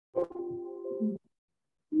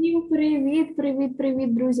Всім привіт, привіт,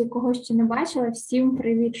 привіт, друзі, кого ще не бачила, всім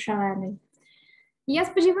привіт, шалений. Я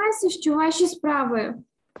сподіваюся, що ваші справи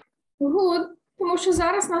good, тому що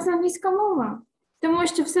зараз у нас англійська мова. Тому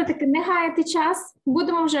що все-таки не гаяти час,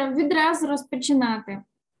 будемо вже відразу розпочинати.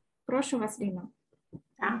 Прошу вас, Ліна.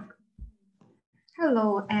 Так.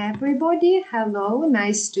 Hello, everybody. Hello,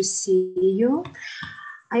 nice to see you.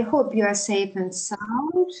 I hope you are safe and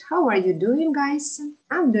sound. How are you doing, guys?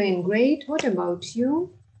 I'm doing great. What about you?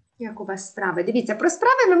 Як у вас справи? Дивіться, про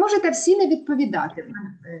справи ви можете всі не відповідати.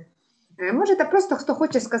 Можете просто, хто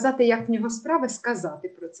хоче сказати, як в нього справи, сказати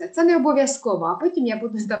про це. Це не обов'язково, а потім я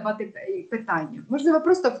буду задавати питання. Можливо,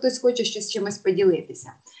 просто хтось хоче щось чимось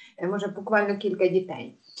поділитися. Може, буквально кілька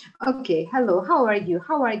дітей. Окей, hello, how are you?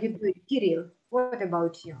 How are you doing? Кирил, what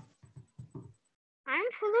about you? I'm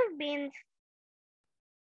full of beans.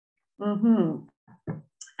 Mm-hmm.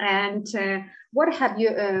 And what have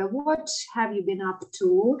you been up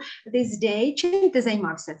to this day? Чим ти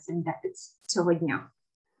займався цього дня?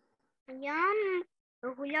 Я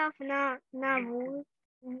гуляв на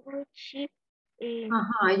вулиці.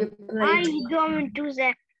 Ага, you I played. go to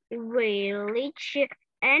the village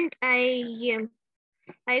and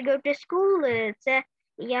I go to school. Це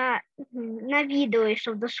я на відео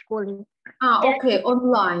йшов до школи. Okay,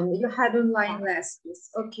 online. You had online lessons.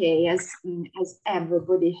 Okay, as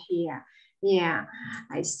everybody here. Yeah,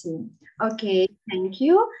 I see. Okay, thank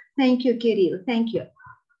you. Thank you, Kirill. Thank you.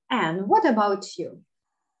 And what about you?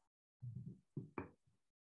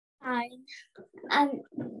 I had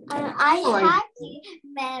to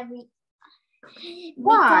marry.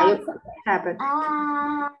 Why? Because, What happened?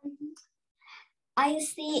 I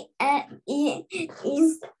see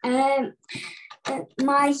is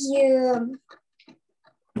my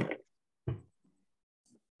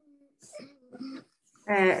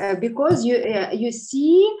Because you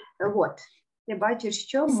see what? Ти бачиш,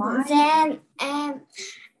 що має... then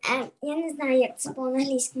я не знаю, як це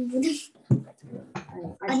по-англійському буде.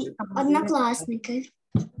 Однокласники.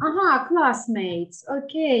 Ага, classmates.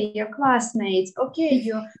 Okay, your classmates. Okay,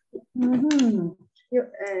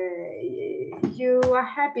 you are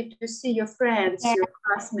happy to see your friends, your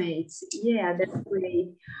classmates. Yeah, that's great.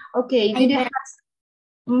 Okay,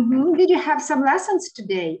 did you have some lessons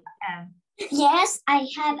today, Anne? Yes, I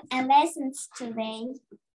had a lessons today.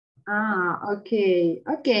 Okay.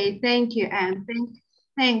 Okay, thank you, Anne.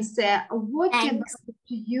 Thanks. What Thanks. about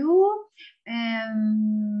you?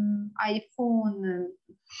 iPhone.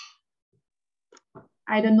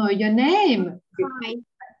 I don't know your name. Hi.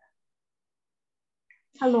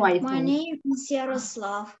 Hello, iPhone. My name is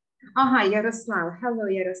Yaroslav. Ага, Ярослав. Hello,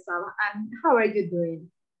 Ярослав. How are you doing?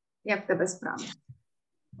 Як в тебе справи?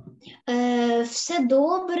 Все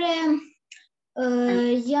добре.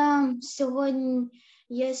 Я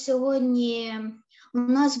сьогодні, у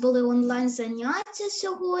нас були онлайн заняття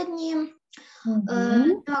сьогодні.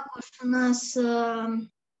 Також у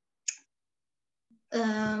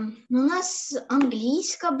нас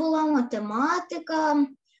англійська була, математика,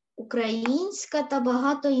 українська та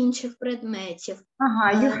багато інших предметів.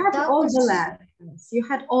 Ага, you had all the lessons. You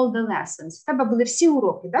had all the lessons. В тебе були всі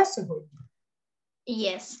уроки, да, сьогодні?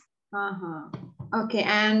 Yes. Ага. Okay,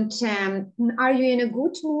 and are you in a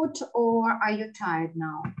good mood or are you tired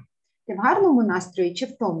now? Ти в гарному настрої чи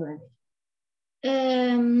втомлений?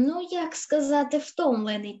 Ну, як сказати,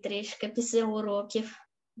 втомлений трішки після уроків.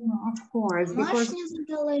 Of course, because Домашні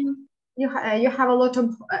задали. you have a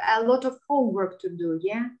lot of homework to do,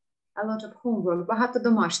 yeah? A lot of homework. Багато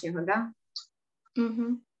домашнього, да?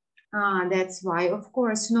 That's why. Of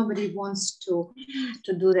course, nobody wants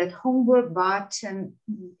to do that homework, but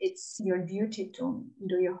it's your duty to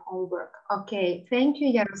do your homework. Okay, thank you,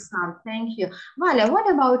 Yaroslav. Thank you. Vaля, what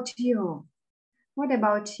about you? What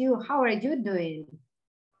about you? How are you doing?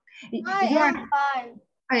 I am fine.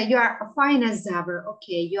 You are fine as ever.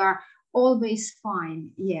 Okay, you are always fine.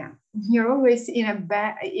 Yeah, you're always in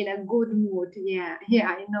a good mood. Yeah,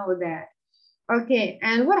 I know that. Okay,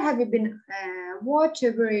 and what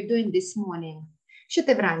were you doing this morning? Що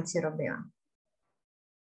ти вранці робила?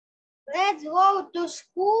 Let's go to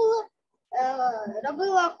school.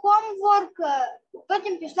 Робила homework,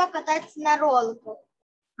 потім пішла кататися на роликах.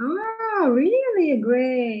 Really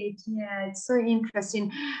great. Yeah, it's so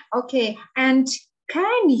interesting. Okay, and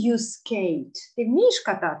can you skate? Ти вмієш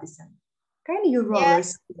кататися? Can you roller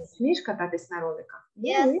skate? Вмієш кататися на роликах?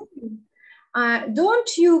 Yes. Really?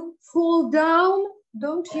 Don't you fall down?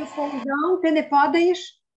 Ти не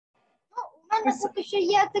падаєш? Ну, у мене поки що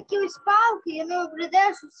є такі ось палки, я не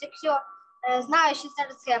придержуюсь, якщо знаю, що це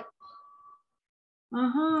рецепт.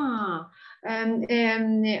 Ага.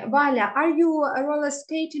 Валя, are you roller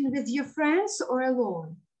skating with your friends or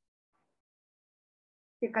alone?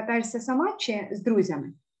 Ти катаєшся сама чи з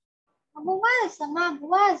друзями? А буває сама,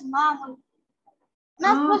 буває з мамою. У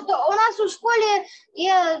нас у школі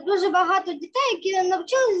є дуже багато дітей, які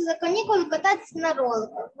навчилися за канікули кататися на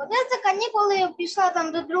роликах. От я за канікули пішла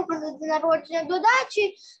там до друга на день народження до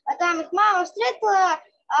дачі, а там їх мама зустріла,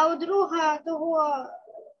 а у друга того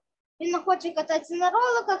він не хоче кататися на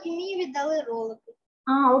роликах, і мені віддали ролики.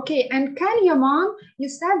 Okay. And can your mom, you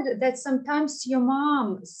said that sometimes your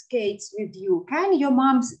mom skates with you. Can your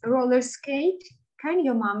mom roller skate? Can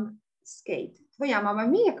your mom skate? Твоя мама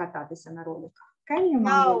вміє кататися на роликах? Can your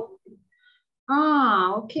mom?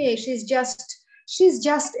 No. Okay. She's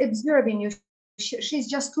just observing you. She's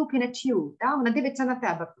just looking at you. Да? Вона дивиться на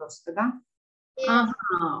тебе просто, да? Yes.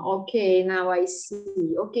 Okay, now I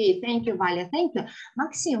see. Okay, thank you, Valia. Thank you.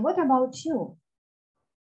 Maxim, what about you?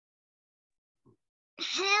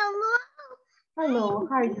 Hello, Hello,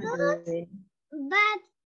 how are you doing? but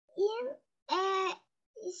in a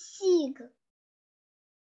sick.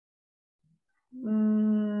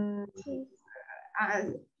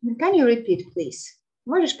 Can you repeat, please?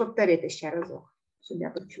 Можеш повторити ще разок, щоб я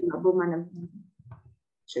почула, бо в мене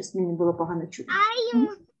щось мені було погано чути. I am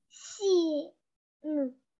sick.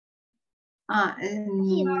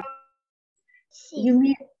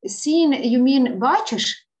 You mean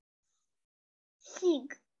бачиш?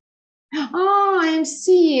 Sick. I'm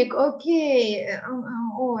sick. Okay.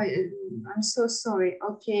 Oh, I'm so sorry.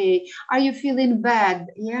 Okay. Are you feeling bad?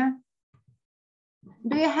 Yeah.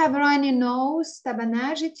 Do you have runny nose? Тебе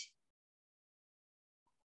нежить?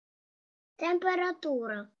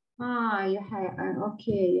 Температура. You have,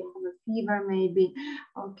 okay, you have a fever maybe.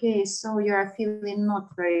 Okay, so you are feeling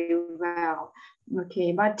not very well.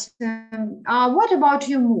 Okay, but what about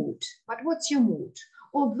your mood? What's your mood?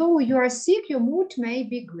 Although you are sick, your mood may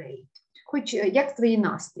be great. Хоч як твій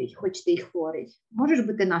настрій, хоч ти й хворий? Можеш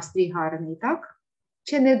бути настрій гарний, так?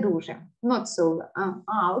 Чи не дуже? Not so.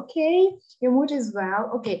 Okay, your mood is well.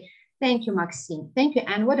 Okay, thank you, Maxine. Thank you.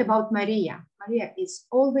 And what about Maria? Maria is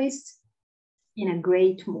always in a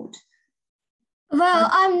great mood. Well,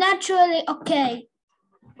 I'm naturally okay.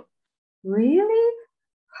 Really?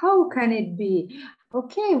 How can it be?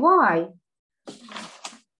 Okay, why?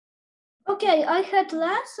 Okay, I had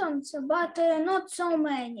lessons, but not so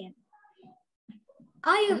many.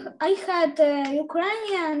 I had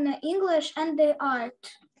Ukrainian, English, and the art.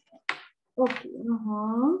 Okay.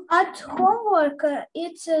 At homework,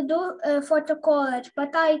 it's do photo college,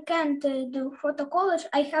 but I can't do photo college.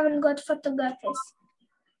 I haven't got photographies.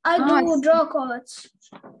 I do draw college.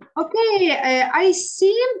 Okay, I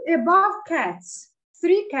see above cats.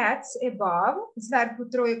 3 cats above. Зверху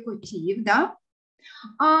 3 котів, да?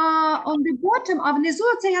 On the bottom, а внизу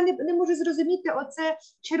це я не можу зрозуміти, оце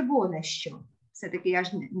червоне що. Все-таки я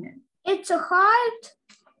ж не. It's a heart.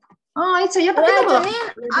 Це я подумала.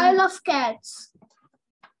 I love cats.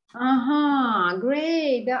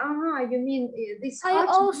 Great. You mean this I heart?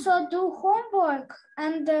 also do homework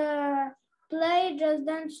and play Just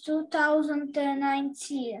Dance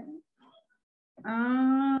 2019.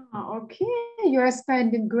 Okay. You are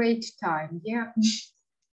spending great time, yeah.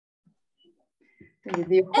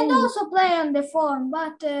 And also play on the phone,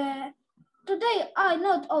 but today I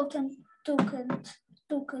not often took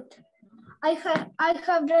it. I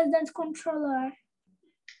have Just Dance controller.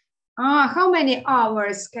 How many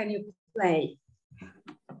hours can you play,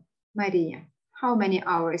 Maria? How many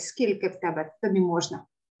hours? Скільки в тебе тобі можна?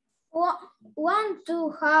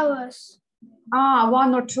 1-2 hours.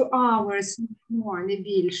 1 or 2 hours, more, не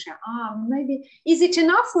більше. Maybe. Is it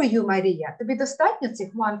enough for you, Maria? Тобі достатньо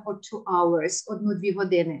цих 1 or 2 hours, 1-2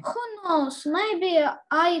 години? Who knows? Maybe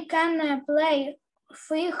I can play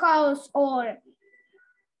 3 hours or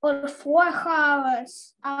 4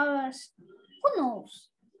 hours. Who knows?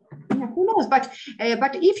 Yeah, who knows? But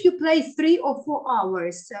if you play 3 or 4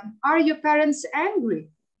 hours, are your parents angry?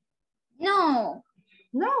 No.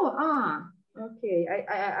 No. Okay.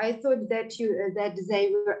 I thought that they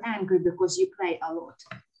were angry because you play a lot.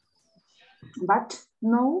 But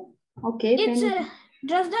no. Okay. It's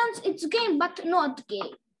Just Dance. It's a game, but not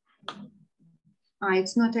game.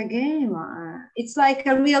 It's not a game. It's like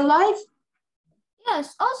a real life.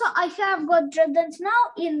 Yes. Also, I have got Just Dance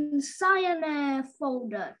now in Cyan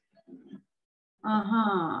folder.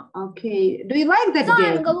 Okay. Do you like that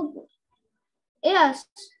game? Yes.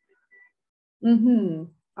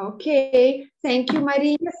 Okay. Thank you,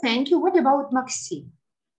 Maria. Thank you. What about Maxime?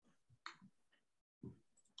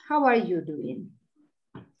 How are you doing?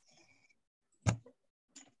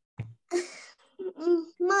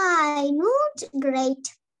 My mood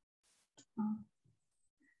great.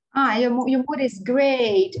 Your mood is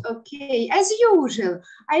great. Okay, as usual.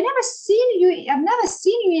 I've never seen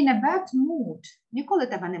you in a bad mood. Ніколи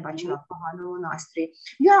тебе не бачила в поганому настрої.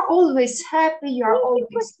 You are always happy, you are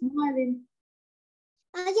always smiling.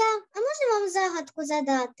 А можна вам загадку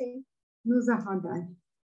задати? Ну, загадай.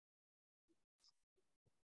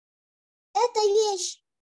 Эта вещь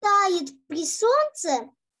тает при солнце,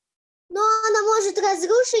 но она может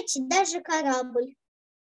разрушить даже корабль.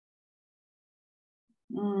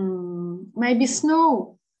 Maybe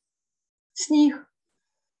snow. Сніг.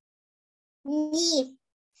 Ні.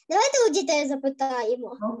 Давайте у дітей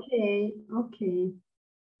запитаємо. Okay.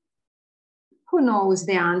 Who knows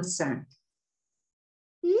the answer?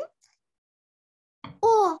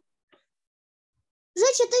 О! Вже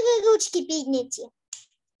 4 ручки підняті.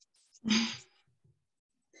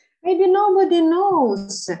 Maybe nobody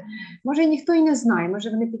knows. Може, ніхто і не знає. Може,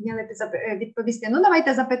 вони підняли відповісти. Ну,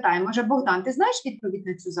 давайте запитаємо. Може, Богдан, ти знаєш відповідь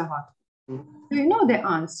на цю загадку? Do you know the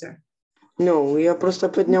answer? No, я просто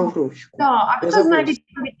підняв ручку. Так, а хто знає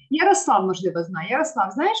відповідь? Ярослав, можливо, знає.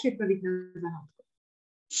 Ярослав, знаєш відповідь на загадку?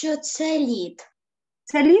 Що це лід?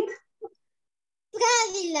 Це лід?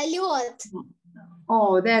 Правильно, льод.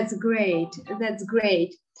 Oh, that's great.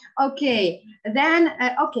 Okay, then,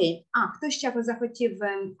 okay. Хто ще захотів?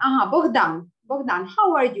 Богдан. Богдан,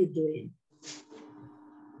 how are you doing?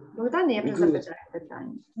 Богдан, я вже запитаю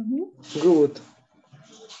питання. Good.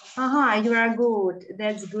 You are good.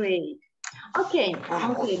 That's great. Okay,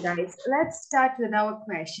 guys, let's start with our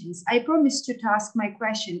questions. I promised you to ask my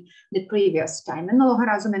question the previous time. Минулого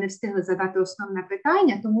разу ми не встигли задати основне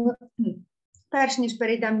питання, тому перш ніж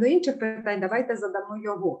перейдемо до інших питань, давайте задамо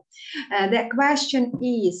його. The question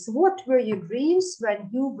is, what were your dreams when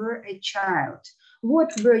you were a child?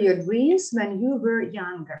 What were your dreams when you were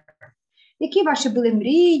younger? Які ваші були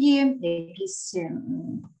мрії?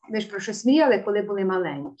 Ви ж про щось мріяли, коли були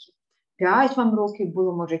маленькі? 5 вам років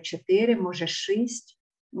було, може 4, може 6.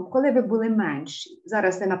 Коли ви були менші.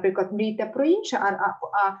 Зараз ви, наприклад, мрієте про інше,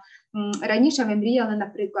 а раніше ви мріяли,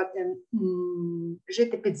 наприклад,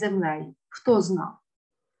 жити під землею. Хто знав?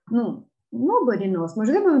 Nobody knows.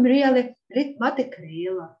 Можливо, ви мріяли мати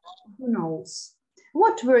крила. Who knows?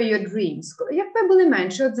 What were your dreams? Як ви були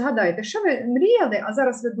менші, от згадайте, що ви мріяли, а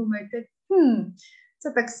зараз ви думаєте,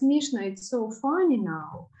 це так смішно, it's so funny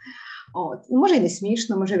now. Може і не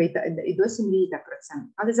смішно, може ви і досі мрієте про це.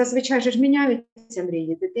 Але зазвичай ж міняються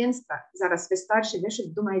мрії дитинства. Зараз ви старші, ви щось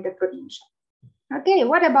думаєте про інше. Okay,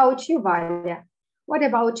 what about you, Валя? What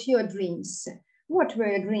about your dreams? What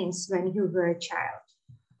were your dreams when you were a child?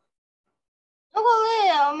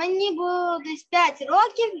 Коли мені було десь 5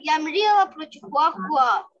 років, я мріяла про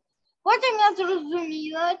чихуахуа. Потім я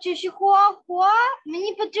зрозуміла, що чихуахуа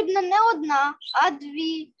мені потрібна не 1, а 2,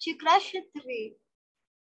 чи краще 3.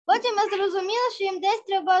 Потім я зрозуміла, що їм десь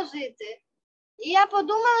треба жити. І я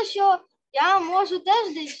подумала, що я можу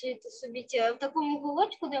теж десь жити собі в такому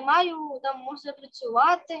гулочку, де можна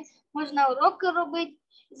працювати, можна уроки робити.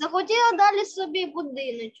 Захотіла далі собі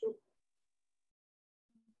будиночок.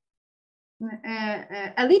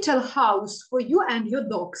 A little house for you and your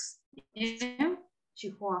dogs.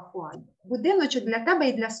 Чихуахуа. Будиночок для тебе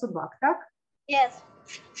і для собак, так? Yes.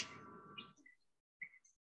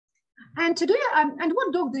 And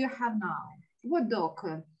what dog do you have now? What dog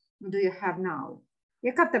do you have now?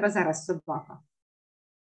 Яка в тебе зараз собака?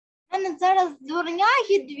 У мене зараз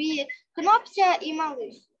дворняги 2, Кнопця і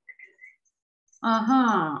малиш.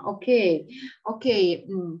 Окей.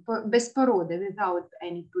 Без породи, without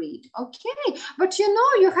any breed. Okay, but you know,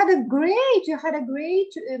 you had a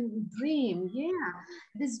great dream. Yeah,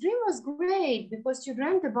 this dream was great because you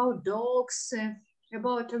dreamt about dogs,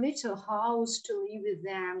 about a little house to live with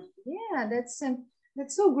them. Yeah,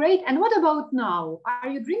 that's so great. And what about now? Are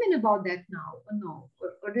you dreaming about that now or no?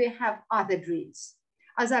 Or do you have other dreams?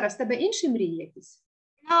 А зараз в тебе інші мрії якісь?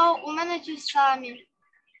 No, у мене ті самі.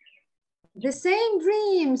 The same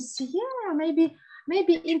dreams, yeah,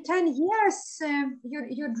 maybe in 10 years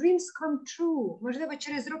your dreams come true. Можливо,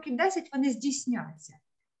 через років 10 вони здійсняться.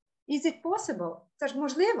 Is it possible? Це ж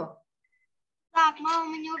можливо? Так, мама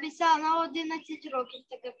мені обіцяла на 11 років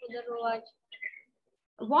таке подарувати.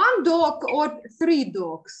 1 dog or 3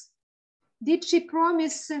 dogs? Did she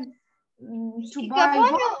promise to buy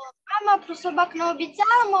one? Мама про собак не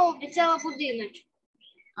обіцяла, мама обіцяла будиночок.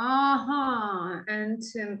 And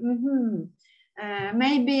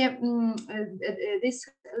maybe this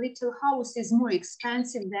little house is more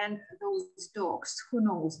expensive than those dogs. Who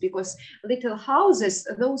knows? Because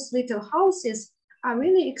those little houses are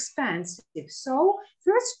really expensive. So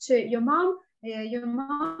first, your mom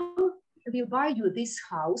will buy you this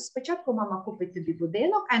house. Спочатку мама купить тобі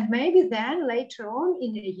будинок, and maybe then later on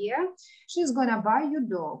in a year, she's gonna buy you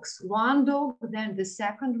dogs. One dog, then the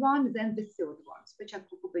second one, then the third one.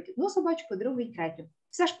 Спочатку купить одну собачку, другу і третю.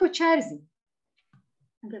 Все ж по черзі.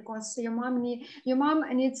 Because your mom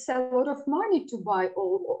needs a lot of money to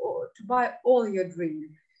buy all your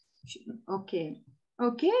dreams. Okay.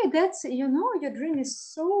 Okay, that's, you know, your dream is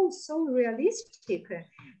so realistic.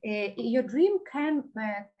 Your dream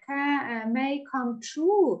may come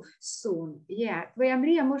true soon. Yeah, твоя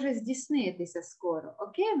мрія може здійснитися скоро.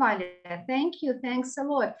 Okay, Valia, thank you, thanks a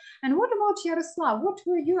lot. And what about Yaroslav? What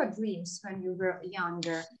were your dreams when you were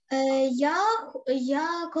younger?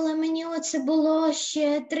 Я коли мені оце було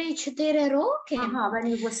ще 3-4 роки, When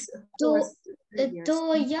you was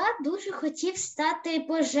то я дуже хотів стати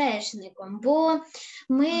пожежником, бо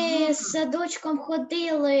ми з садочком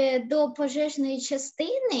ходили до пожежної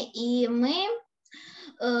частини, і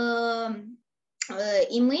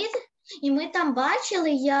ми там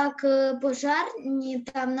бачили, як пожарні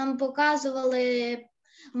там нам показували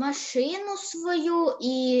машину свою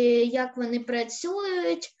і як вони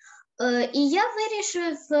працюють. І я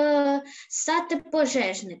вирішив стати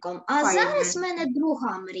пожежником. А зараз в мене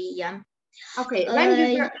друга мрія. Okay, when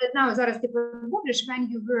you were, now зараз ти помниш, when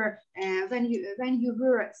you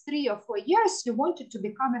were 3 or 4 years, you wanted to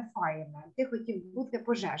become a fireman. Ти хотів бути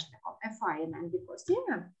пожежником, a fireman, because,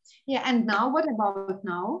 yeah, and now, what about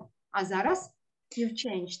now? А зараз? You've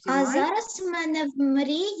changed your mind? А зараз в мене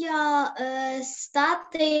мрія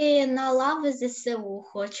стати на лави ЗСУ,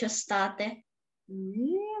 хочу стати.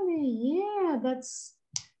 Really? Yeah, that's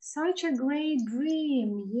such a great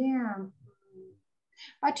dream, yeah.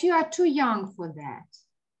 But you are too young for that.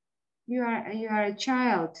 You are a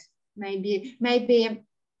child. Maybe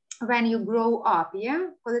when you grow up, yeah?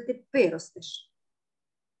 Коли ти виростеш.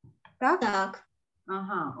 Так? Так.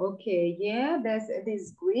 Okay, yeah,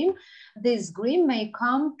 this dream may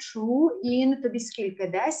come true in, тобі скільки,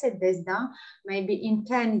 10 десь, да? Maybe in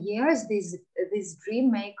 10 years this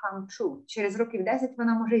dream may come true. Через років 10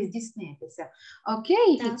 вона може здійснитися.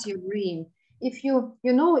 Okay, if it's your dream. If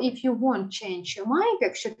you won't change your mind,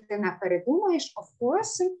 якщо ти не передумаєш, of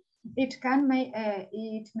course, it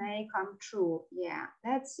may come true. Yeah,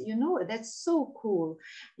 that's so cool.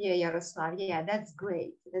 Yeah, Yaroslav, yeah, that's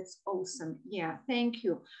great. That's awesome. Yeah, thank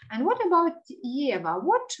you. And what about Eva?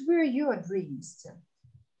 What were your dreams?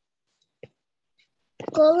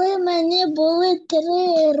 Коли мені були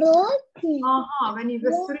 3 роки, when you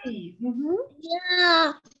were 3.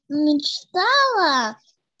 я мечтала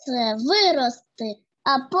це вирости,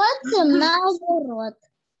 а потім наоборот.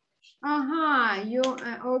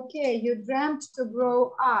 You dreamt to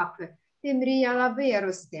grow up. Ти мріяла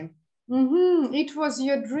вирости. It was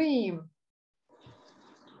your dream.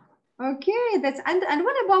 Okay, and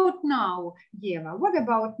what about now, Eva? What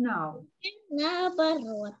about now?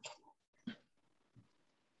 Наоборот.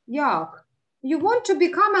 Як? You want to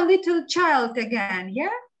become a little child again,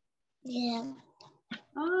 yeah? Yeah.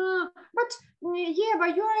 But Eva,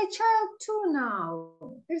 you are a child too now.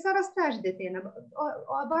 Ти ж зараз теж дитина.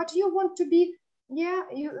 But you want to be, yeah,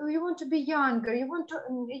 you want to be younger. You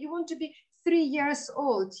want to be 3 years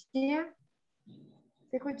old, yeah?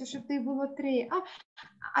 Ти хочеш, щоб ти було 3.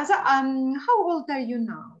 How old are you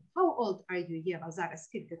now? How old are you, Єва? Зараз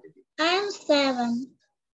скільки тобі? I'm 7.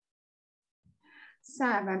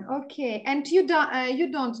 7, okay. And you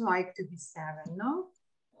don't like to be 7, no?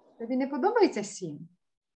 Тобі не подобається 7?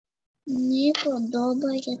 Мені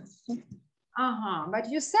подобається. But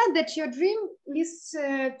you said that your dream is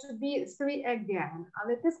to be 3 again.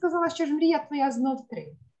 Але ти сказала, що ж мрія твоя знов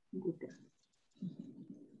 3 бути.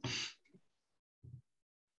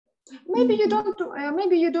 Maybe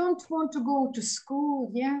you don't want to go to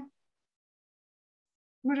school, yeah?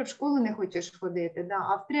 Може, в школу не хочеш ходити, да?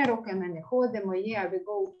 А в 3 роки ми не ходимо, yeah, we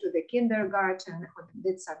go to the kindergarten, ми ходимо в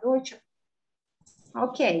дитсадочок.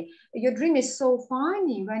 Okay, your dream is so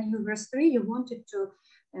funny. When you were 3, you wanted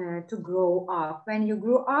to grow up. When you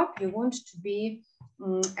grew up, you want to be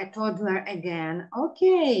a toddler again.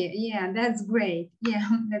 Okay, yeah, that's great. Yeah,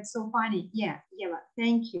 that's so funny. Yeah,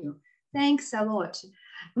 thank you. Thanks a lot.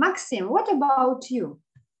 Maxim, what about you?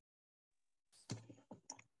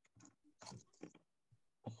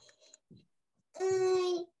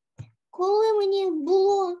 Коли мені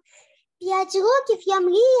було 5 років, я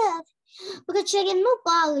мріяв про чарівну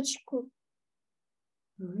паличку.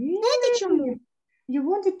 Really? Знаєте чому? You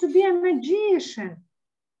wanted to be a magician.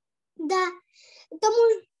 Да.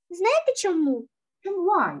 Тому, знаєте чому?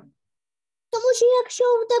 Why? Тому що якщо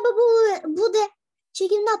у тебе буде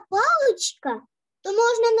чарівна паличка, то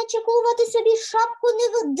можна начекувати собі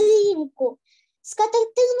шапку-невидимку.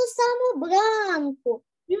 скатертину самобранку,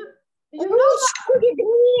 You know, ручку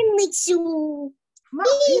відмінницю. І Ma-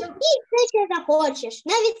 все, що захочеш.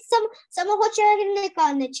 Навіть самого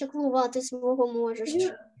чарівника не чаклувати свого можеш.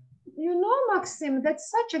 you know, Maxim, that's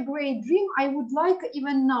such a great dream. I would like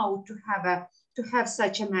even now to have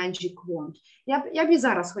such a magic wand. Я б і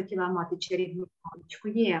зараз хотіла мати чарівну паличку.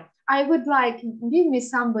 Yeah. I would like, give me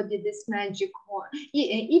somebody this magic wand.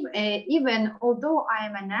 Even although I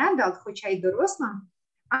am an adult, хоча й доросла,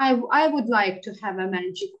 I would like to have a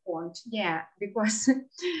magic wand. Yeah, because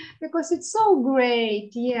it's so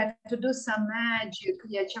great, yeah, to do some magic,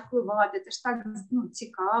 yeah, чаклувати, це ж так, ну,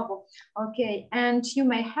 цікаво. Okay, and you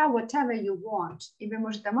may have whatever you want. І ви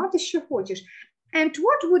можете мати, що хочеш. And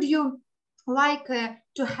what would you like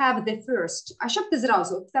to have the first? А щоб ти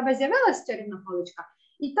зразу, в тебе з'явилася чарівна паличка,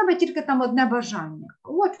 і в тебе тільки там одне бажання.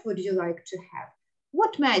 What would you like to have?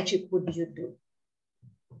 What magic would you do?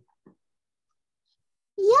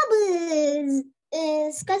 Я би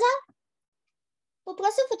сказав,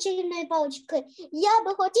 попросив у чарівної палички, я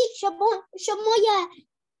би хотів, щоб моя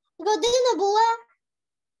родина була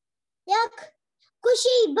як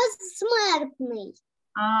Кощій безсмертний. І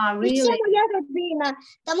вся Really? моя родина,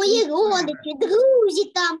 та мої родичі,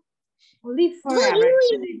 друзі там, Live forever.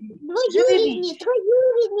 двоюрідні,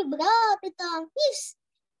 троюрідні брати там.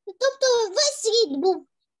 Тобто весь світ був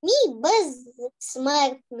мій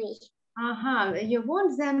безсмертний. Ага, you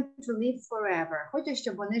want them to live forever. Хочеш,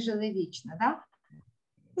 щоб вони жили вічно, да?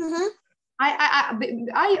 Ага.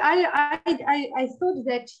 I thought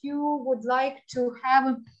that you would like to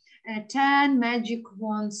have 10 magic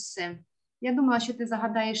wands. Я думала, що ти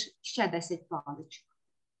загадаєш ще 10 паличок.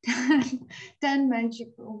 10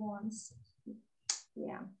 magic wands.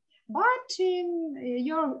 Yeah. But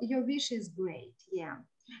your wish is great, yeah.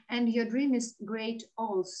 And your dream is great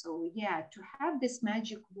also, yeah, to have this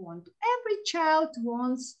magic wand. Every child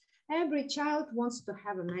wants to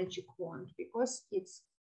have a magic wand because it's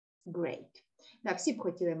great. Да, всі б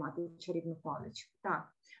хотіли мати чарівну паличку.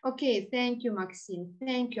 Так. Okay, thank you, Maxine.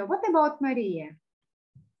 Thank you. What about Maria?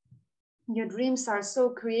 Your dreams are so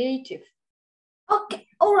creative. Okay,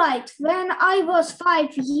 all right. When I was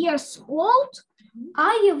 5 years old,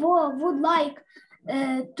 I would like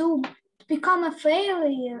to become a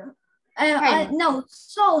fairy.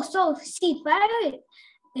 See fairy,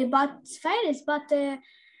 but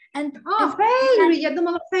and Fairy, я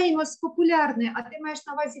думала famous, популярний, а ти маєш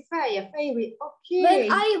на увазі фея, fairy, окей.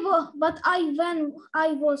 When I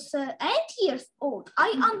was 8 years old,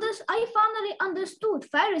 I finally understood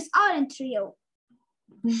fairies aren't real.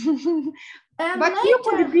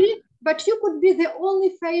 But you could be the only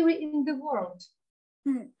fairy in the world.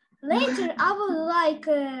 Later, I would like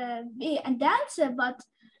be a dancer, but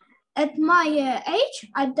at my age,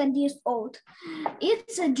 I'm 10 years old.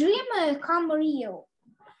 It's a dream come real.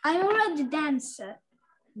 I'm already a dancer.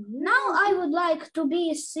 Now I would like to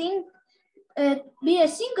be a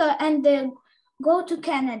singer and go to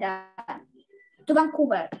Canada, to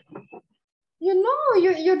Vancouver. You know,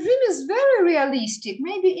 your dream is very realistic.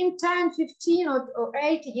 Maybe in 10, 15 or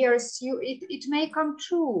 8 years, it may come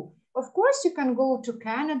true. Of course, you can go to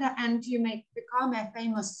Canada and you may become a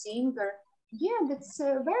famous singer. Yeah, that's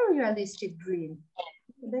a very realistic dream.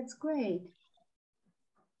 That's great.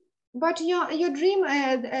 But your dream,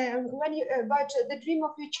 but the dream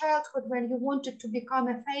of your childhood when you wanted to become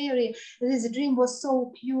a fairy, this dream was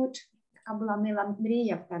so cute. Така була мила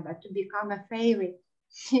мрія в тебе, to become a fairy.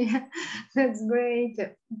 Yeah, that's great.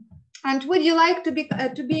 And would you like to be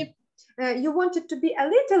you wanted to be a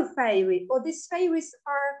little fairy, or these fairies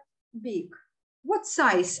are big? What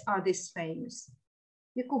size are these fairies?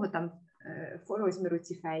 Якого там розміру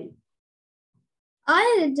ці феї?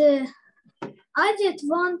 I did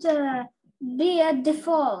want to be a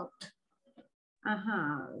default.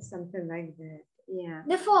 Something like that. Yeah.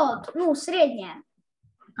 Default, средняя.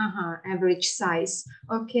 Average size.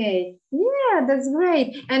 Okay. Yeah, that's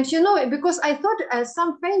great. And you know, because I thought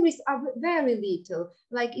some fairies are very little,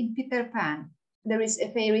 like in Peter Pan. There is a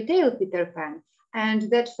fairy tale Peter Pan, and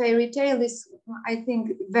that fairy tale is, I think,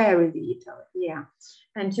 very little. Yeah.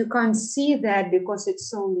 And you can't see that because it's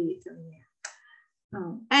so little. Yeah.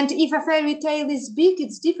 And if a fairy tale is big,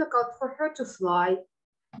 it's difficult for her to fly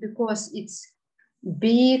because it's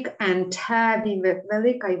big and heavy,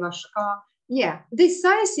 велика і важка. Yeah, this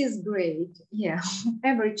size is great. Yeah,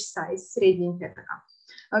 average size, средненькая така.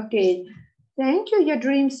 Okay, thank you. Your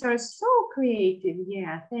dreams are so creative.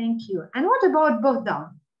 Yeah, thank you. And what about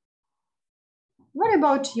Bogdan? What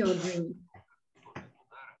about your dream?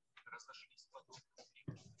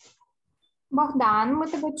 Богдан, ми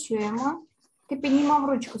тебе чуємо. Ти піднімав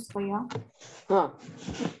ручку свою.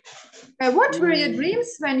 What were your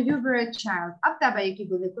dreams when you were a child? А в тебе які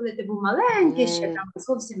були, коли ти був маленький, ще там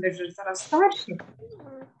зовсім вже зараз старший?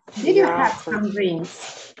 Did you have some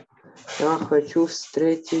dreams? Я хочу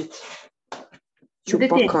встретить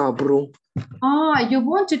чупакабру. You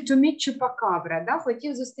wanted to meet chupacabra, да?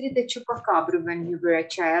 Хотів зустріти чупакабру when you were a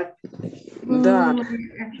child. Да.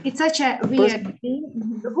 It's such a weird thing.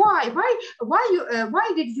 Why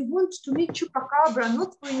did you want to meet chupacabra,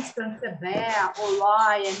 not for instance a bear or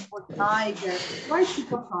lion or tiger? Why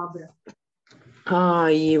chupacabra?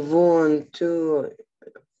 I want to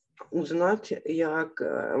узнать,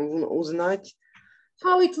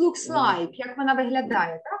 How it looks like, як вона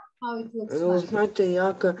виглядає, так? How it looks like. Узнати,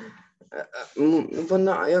 як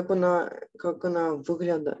вона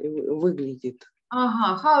виглядить.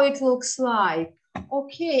 How it looks like.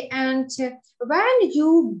 Okay, and when you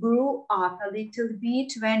grew up a little bit,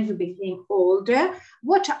 when you became older,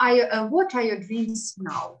 what are your dreams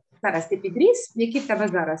now? Зараз ти підріс, які в тебе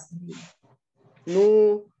зараз мрії?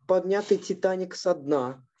 Ну, підняти Титанік со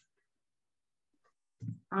дна.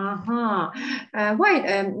 Have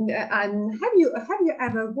you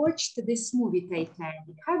ever watched this movie,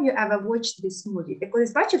 Titanic? Have you ever watched this movie? Ти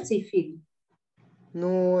колись бачив цей фільм?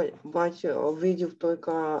 Ну, видів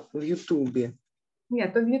тільки в Ютубі.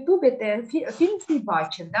 Ні, то в Ютубі ти фільм твій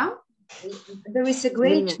бачив, да? There is a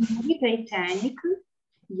great movie, Titanic.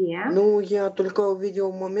 Yeah. Ну, я только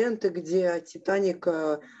увидел моменты, где Титаник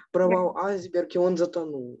порвал айсберг, и он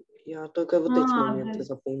затонул. Я только вот эти моменты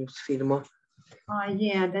запомнил с фильма.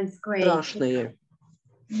 Yeah, that's great. Страшные.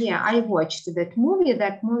 Yeah, I watched that movie.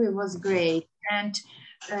 That movie was great. And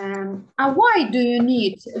why do you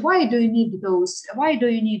need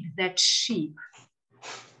that ship?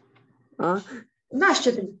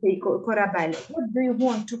 Нащо тобі цей корабель? What do you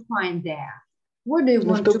want to find there? What do you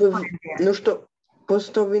want to find there? Ну, что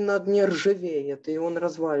просто он на дне ржавеет, и он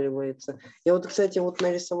разваливается. Я вот, кстати, вот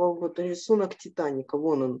нарисовал вот рисунок Титаника.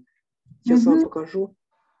 Вон он. Сейчас вам покажу.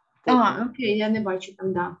 Окей, я не бачу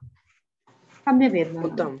там, да. Там не видно.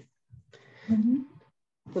 Вот там.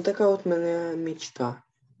 Вот такая вот моя мечта.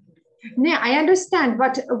 Yeah, I understand,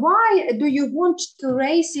 but why do you want to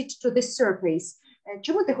raise it to the surface?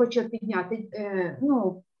 Чому ти хочеш підняти?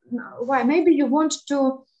 Why? Maybe you want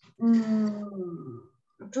to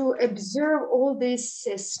observe all this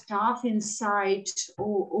stuff inside,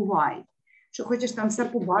 or why? Що хочеш там все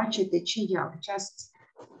побачити, чи як? Just...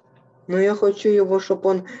 Ну, я хочу его, чтобы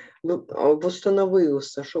он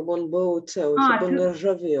восстановился, чтобы он был целый, чтобы он не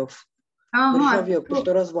ржавел. Ржавел, потому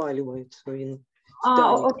что разваливается.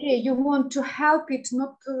 Okay, you want to help it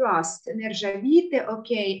not to rust, не ржавіти,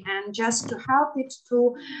 okay, and just to help it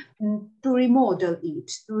to remodel it,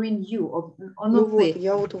 to renew. Ну вот,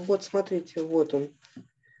 я вот, смотрите, вот он.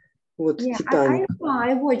 Вот Титаник.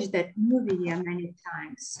 I watched that movie many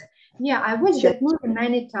times. Yeah, I watched that movie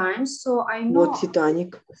many times, so I know вот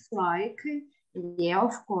Титаник. It's like. Yeah,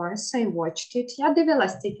 of course, I watched it. Я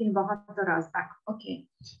дивилась цей фільм багато разів. Так, okay.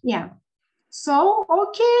 Yeah. So,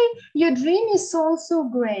 okay, your dream is also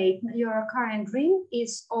great. Your current dream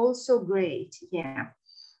is also great. Yeah.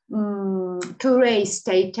 To raise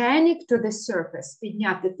Titanic to the surface.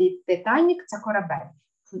 Підняти Титанік, це корабель.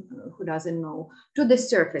 Who doesn't know? To the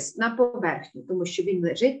surface, на поверхню, тому що він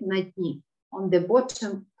лежить на дні. On the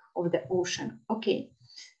bottom of the ocean. Okay.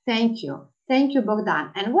 Thank you. Thank you,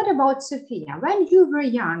 Bogdan. And what about Sophia? When you were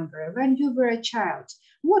younger, when you were a child,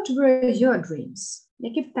 what were your dreams?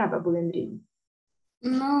 Які в тебе були мрії?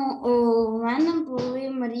 Ну, у мене були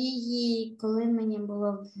мрії, коли мені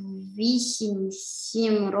було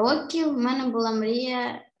 8-7 років. У мене була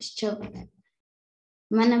мрія, щоб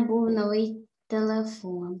в мене був новий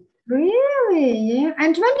телефон. Really?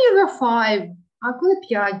 And when you were 5? А коли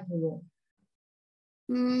 5 було?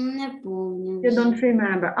 Не пам'ятаю. You don't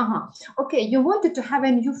remember. Okay, you wanted to have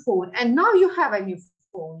a new phone, and now you have a new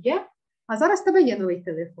phone, yeah? А зараз в тебе є новий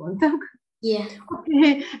телефон, так? Є.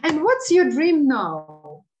 Okay, and what's your dream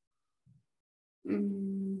now?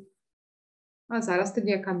 А зараз тобі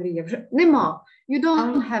яка мрія? Вже нема. You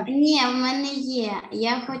don't have... Ні, в мене є.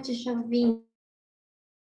 Я хочу, щоб він...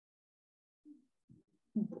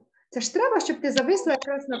 Це ж треба, щоб ти зависла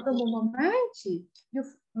якраз на тому моменті.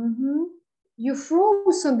 You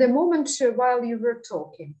froze on the moment while you were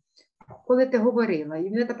talking. Коли ти говорила. І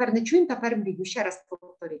ми тепер не чуємо, тепер мрію. Ще раз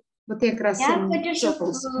повтори. Бо ти якраз... Я хочу,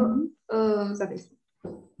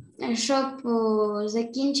 щоб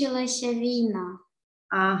закінчилася війна.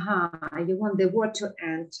 You want the war to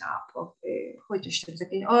end up. Okay. Хочеш, щоб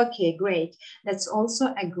закінчилася. Okay, great. That's also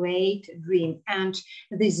a great dream. And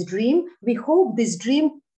this dream, we hope this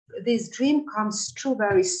dream this dream comes true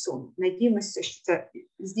very soon. Надіємося, що це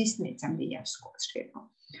здійсниться мрія швидко.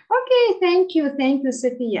 Okay, thank you,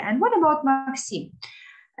 Sophia. And what about Maxim?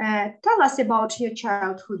 Tell us about your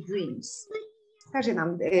childhood dreams. Скажи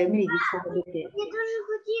нам мрії свого дитини. Мені дуже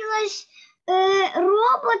хотілося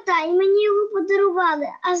робота, і мені його подарували.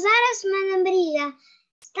 А зараз в мене мрія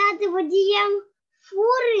стати водієм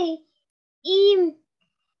фури і...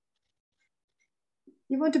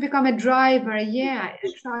 You want to become a driver, yeah, a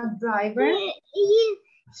truck driver. І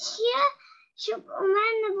ще, щоб у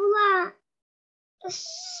мене була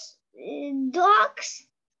dogs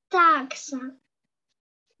такса.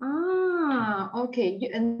 Okay.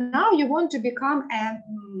 Now you want to become a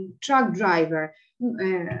truck driver.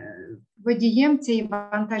 Водієм цієї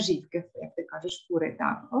вантажівки, як ти кажеш, фури,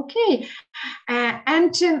 так. Okay.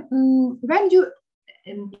 And when you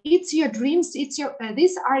it's your dreams,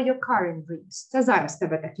 these are your current dreams. Це зараз в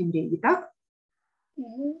тебе такі мрії, так?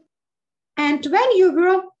 And when you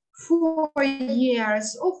were 4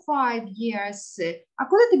 years or 5 years, а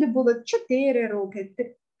коли тобі було 4 роки,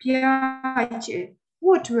 5,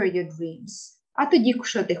 what were your dreams? А тоді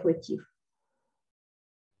що ти хотів?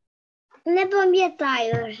 Не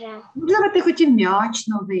пам'ятаю вже. Можливо, ти хотів м'яч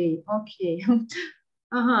новий, окей.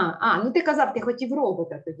 Ага, ну ти казав, ти хотів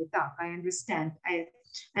робота тоді, так, I understand.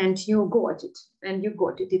 And you got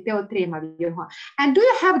it, і ти отримав його. And do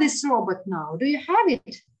you have this robot now? Do you have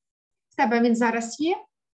it? В тебе він зараз є?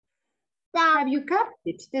 Так. Have you kept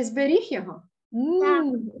it? Ти зберіг його? Так.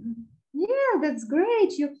 Yeah, that's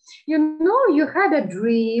great. You know you had a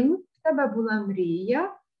dream. В тебе була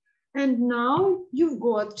мрія. And now you've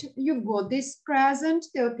got this present.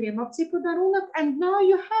 Ти отримав цей подарунок. And now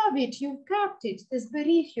you have it. You've kept it. Ти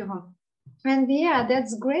зберіг його. And yeah,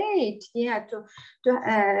 that's great. Yeah,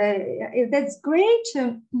 that's great.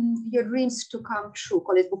 Your dreams to come true.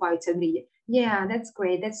 Коли збуваються мрії. Yeah, that's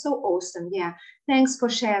great. That's so awesome. Yeah. Thanks for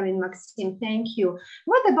sharing, Maxim. Thank you.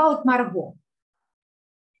 What about Margot?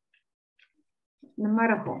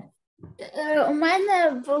 Марго. У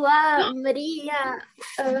мене була мрія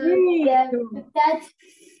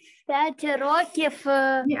 5 років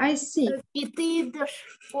піти до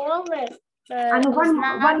школи.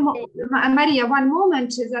 Марія, one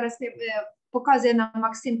moment. Зараз показує нам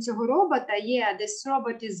Максим цього робота. Yeah, this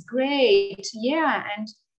robot is great. Yeah, and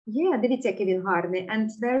yeah, дивіться, який він гарний. And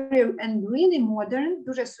really modern,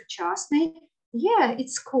 дуже сучасний. Yeah,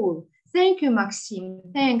 it's cool. Thank you, Maxim.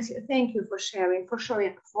 Thank you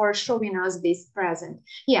for showing us this present.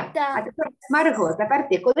 Yeah. Марго, тепер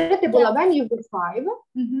ти. Коли ти була when you were 5?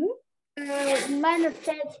 У мене в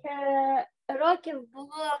 5 років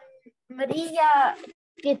була мрія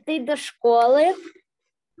піти до школи.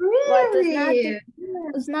 Really?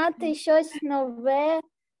 Знати щось нове,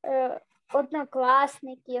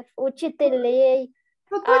 однокласників, учителей.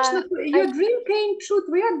 Ну, точно, your dream came true,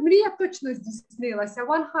 твоя мрія точно здійснилася,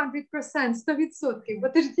 100%, 100%, бо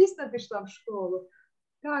ти ж дійсно пішла в школу.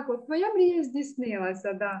 Так, от твоя мрія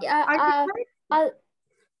здійснилася, да.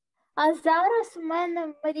 А зараз у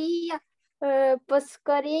мене мрія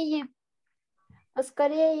поскоріє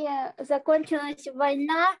закінчилась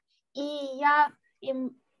війна,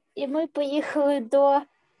 і ми поїхали до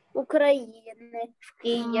України, в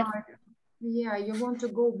Київ. Yeah, you want to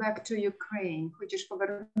go back to Ukraine. Хочеш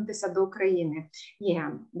повернутися до України.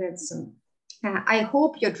 Yeah, that's I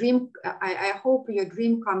hope your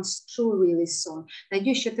dream comes true really soon.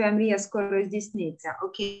 Надіюсь, що твоя мрія скоро здійсниться.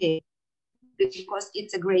 Okay. Because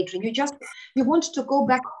it's a great dream. You want to go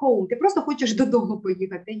back home. Ти просто хочеш додому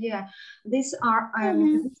поїхати. Yeah. These are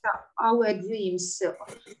our dreams.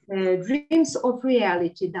 Dreams of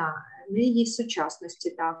reality, да. Мрії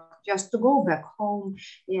сучасності, так. Just to go back home.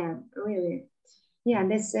 Yeah, really. Yeah,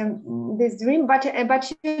 this dream, but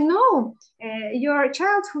you know, your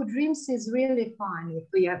childhood dreams is really funny.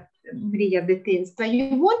 Твоя мрія дитинства.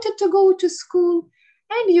 You wanted to go to school,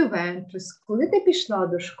 and you went to school. І ти пішла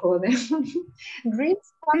до школи. Dreams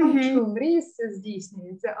come true. Мрії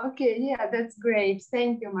здійснюються. Okay, yeah, that's great.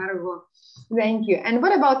 Thank you, Margot. Thank you. And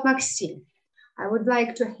what about Maxim? I would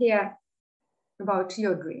like to hear about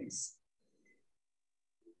your dreams.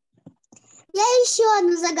 Я еще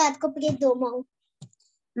одну загадку придумал.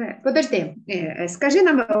 Подожди, скажи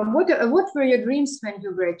нам, what were your dreams when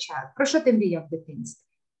you were a child? Про що ти мріяв в дитинстві?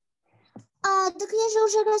 Так я же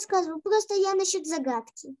уже рассказывала, просто я насчет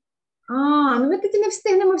загадки. Ну ми тоді не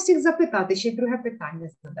встигнемо всіх запитати, ще й друге питання.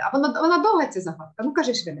 А вона довга ця загадка? Ну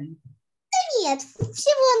кажи швиденько. Да нет,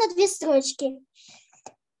 всего на 2 строчки.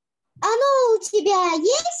 Оно у тебя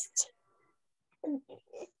есть?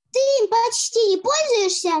 Ты им почти не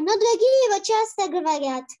пользуешься, но другие его часто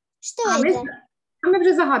говорят. Что это? Ми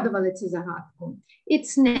вже загадували цю загадку.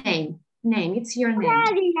 It's name. Name, it's your name.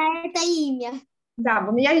 Правильно, це ім'я. Да,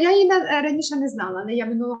 бо я її раніше не знала, але я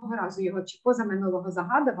минулого разу його чи позаминулого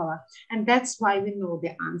загадувала. And that's why we know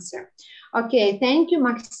the answer. Okay, thank you,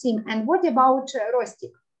 Maxim. And what about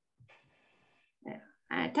Rostik?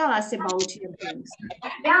 Tell us about your dreams.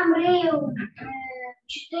 Я мрію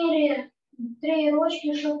 3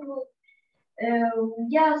 роки, щоб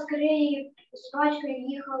я скорее з батьком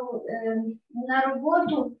їхав на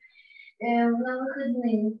роботу на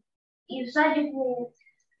вихідні. І в садику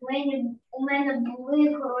у мене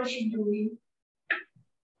були хороші друзі.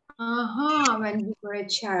 When you were a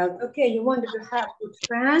child. Okay, you wanted to have good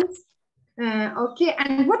friends. Okay,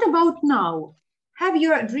 and what about now? Have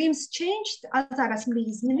your dreams changed? А зараз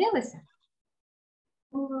мрії змінилися?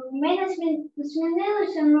 У мене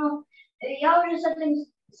змінилося, але я вже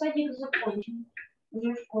садик закончив.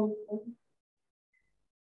 Вже в школу ходив.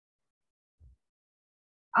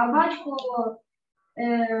 А батько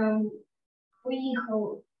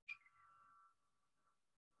поїхав.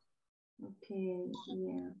 Okay,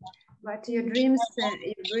 yeah. But your dreams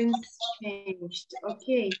changed.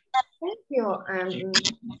 Okay, thank you.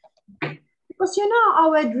 Because you know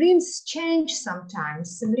our dreams change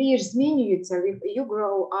sometimes. Мрії ж змінюються. You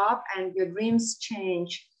grow up and your dreams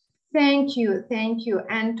change. Thank you, thank you.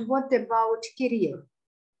 And what about Kirill?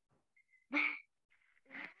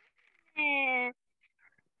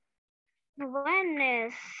 When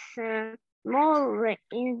more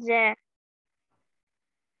in the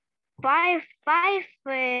five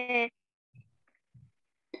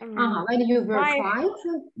when you were 5,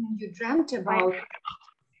 you dreamt about.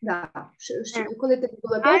 Да. Коли ти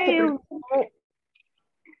була 5,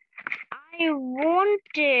 I want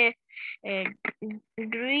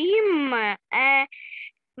dream.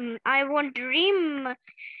 I want dream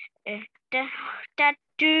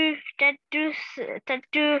tattoo.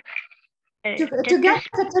 To get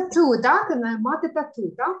a tattoo, так? Мати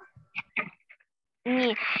тату, так?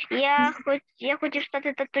 Ні, я хотів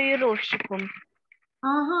стати татуїровщиком.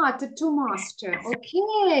 Ага, tattoo master.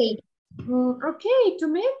 Okay. Okay, to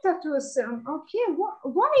make tattoos. Okay,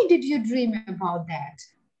 why did you dream about that?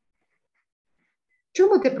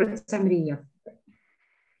 Чому ти про це мріяв?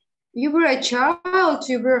 You were a child,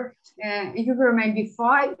 you were maybe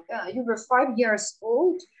 5, you were 5 years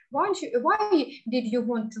old. Why did you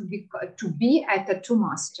want to be a tattoo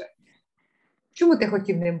master? Чому ти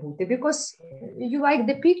хотів ним бути? Because you like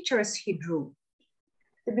the pictures he drew.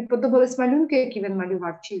 Тобі подобались малюнки, які він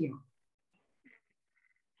малював, чи як?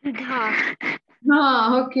 Да.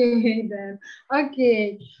 Okay then.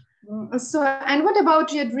 Okay. So, and what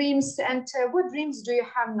about your dreams? And what dreams do you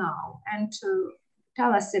have now? And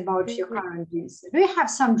tell us about your current dreams. Do you have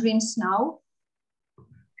some dreams now?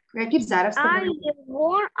 Які зараз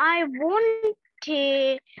I want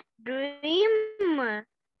to dream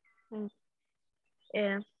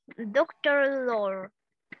Dr. Lore.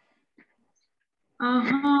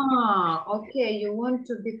 Okay, you want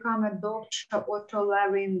to become a doctor or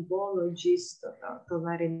otolaryngologist.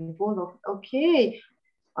 Okay.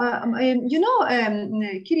 You know,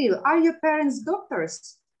 Kirill, are your parents doctors?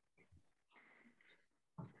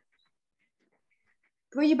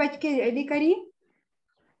 Твої батьки лікарі?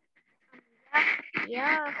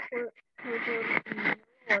 Я хочу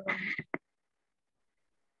лором.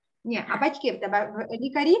 Ні, а батьки в тебе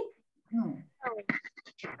лікарі?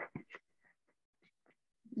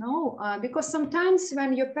 No, because sometimes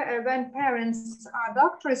when parents are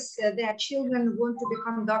doctors, their children want to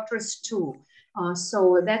become doctors too. So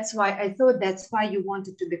that's why you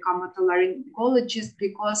wanted to become a otolaryngologist,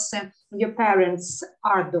 because your parents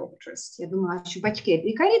are doctors. Я думала, що батьки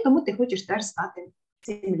лікарі, тому ти хочеш теж стати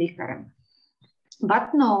цим лікарем.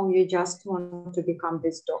 But no, you just want to become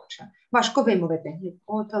this doctor. Важко вимовити.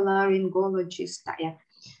 Otolaryngologist.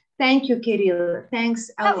 Thank you, Kirill. Thanks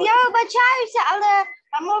a lot. Я вибачаюся, але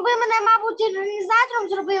ви мене, мабуть, організатором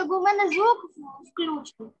зробили, бо в мене звук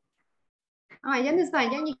включений. Я не знаю,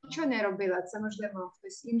 я нічого не робила. Це, можливо,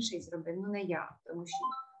 хтось інший зробив, ну не я, тому що...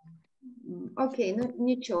 Окей, ну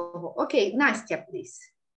нічого. Окей, Настя, please.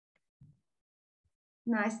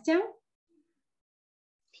 Настя?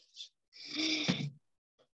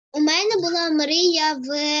 У мене була мрія в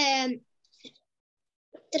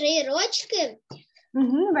 3 рочки.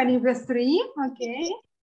 When you were 3, окей.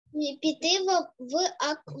 Піти в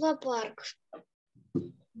аквапарк.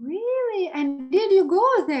 Really? And did you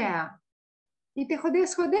go there? І ти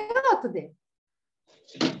сходила туди?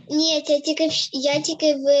 Ні, я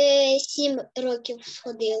тільки в 7 років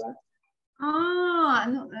сходила.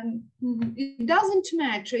 It doesn't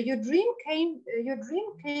matter. Your dream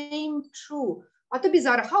came true. А тобі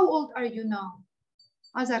зараз, how old are you now?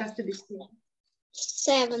 А зараз тобі скільки?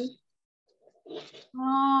 7.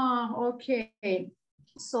 Ah, okay.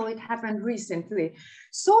 So it happened recently.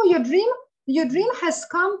 So your dream has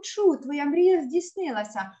come true. Твоя мрія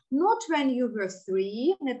здійснилася. Not when you were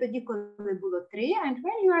 3, не тоді, коли було 3, and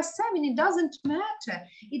when you are 7, it doesn't matter.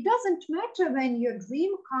 It doesn't matter when your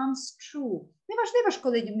dream comes true. Не важливо ж,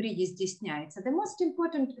 коли мрії здійсняються. The most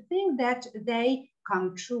important thing that they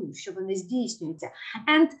come true, що вони здійснюються.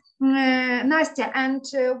 And, Настя, and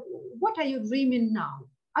what are you dreaming now?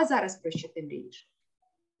 А зараз про що ти мрієш?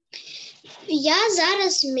 Я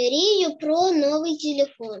зараз мрію про новий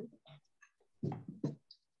телефон.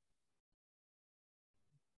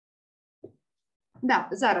 Да,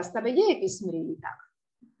 зараз в тебе є якісь мрії, так,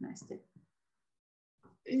 Настя?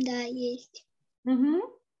 Да, є.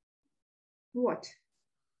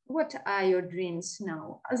 What are your dreams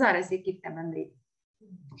now? А зараз які в тебе мрії?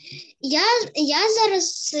 Я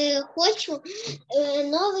зараз хочу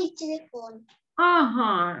новий телефон.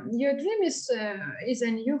 Ага, your dream is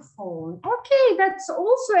a new phone. Okay, that's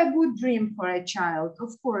also a good dream for a child,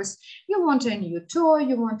 of course. You want a new toy,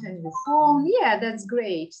 you want a new phone. Yeah, that's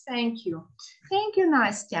great. Thank you. Thank you,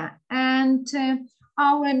 Nastya. And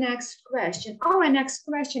our next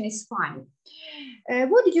question is fine.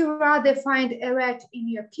 Would you rather find a rat in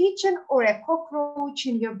your kitchen or a cockroach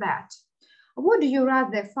in your bed? Would you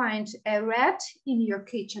rather find a rat in your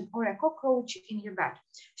kitchen or a cockroach in your bed?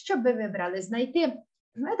 Що б ви вибрали? Знайти,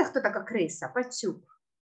 знаєте, хто така криса? Пацюк.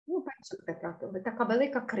 Ну, пацюк така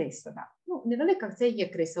велика криса. Да. Ну, невелика, це є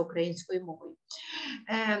криса українською мовою.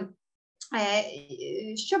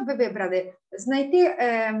 Що б ви вибрали? Знайти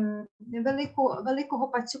великого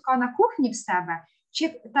пацюка на кухні в себе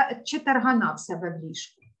чи таргана в себе в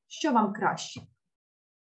ліжку? Що вам краще?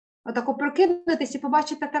 Отако прокинутися і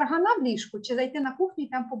побачити таргана в ліжку, чи зайти на кухню і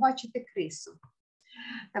там побачити крису,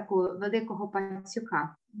 таку великого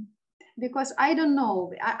пацюка. Because I don't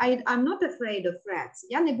know, I'm not afraid of rats.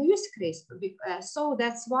 Я не боюсь крис, so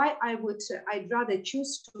that's why I'd rather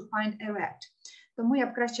choose to find a rat. Тому я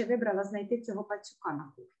б краще вибрала знайти цього пацюка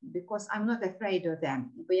на кухні, because I'm not afraid of them,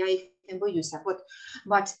 бо я їх не боюся.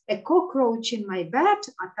 But a cockroach in my bed,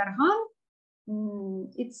 а тарган,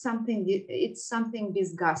 it's something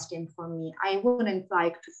disgusting for me. I wouldn't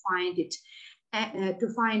like to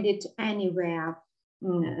find it anywhere,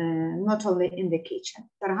 not only in the kitchen.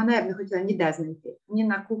 Таргана я б не хотіла ніде знайти, ні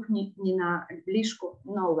на кухні, ні на ліжку,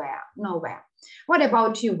 nowhere. What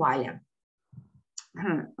about you, Валя?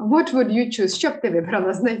 What would you choose? Що б ти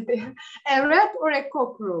вибрала знайти? A rat or a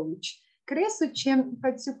cockroach? Крису чи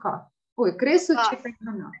пацюка? Ой, крису чи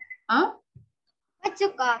таргана? А?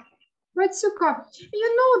 Пацюка. Пацюка. You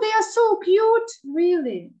know, they are so cute,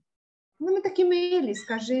 really. Вони такі милі,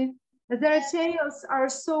 скажи. Their tails are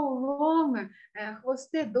so long.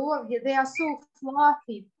 Хвости довгі. They are so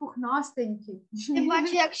fluffy, пухнастенькі. Ти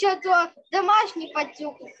бачиш, якщо то домашній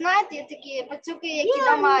пацюк, знаєте, є такі пацюки, які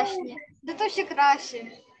домашні, то ще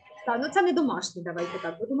краще. Так, ну це не домашні, давайте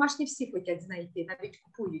так, бо домашні всі хочуть знайти, навіть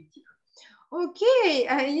купують їх. Okay,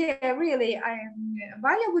 yeah, really.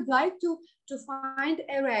 Valia would like to find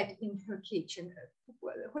a rat in her kitchen.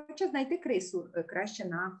 Хоче знайти крису краще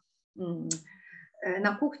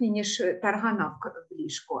на кухні, ніж таргана в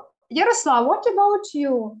ліжку. Ярослав, what about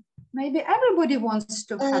you? Maybe everybody wants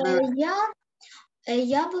to have a rat.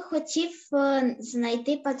 Я би хотів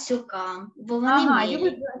знайти пацюка, бо вони you would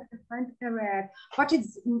милі. like to find a rat. But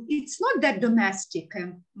it's not that domestic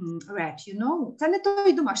rat, you know? Це не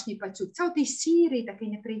той домашній пацюк, це отий сірий, такий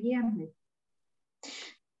неприємний.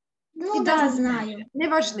 Ну, так, знаю.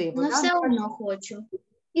 Неважливо. Ну, все одно хочу.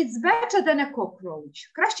 It's better than a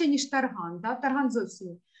cockroach. Краще, ніж тарган. Да? Тарган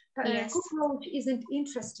зовсім. Yes. Cockroach isn't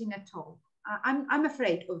interesting at all. I'm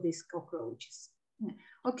afraid of these cockroaches.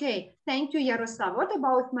 Okay, thank you, Yaroslav. What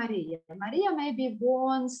about Maria? Maria maybe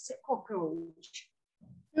wants a cockroach.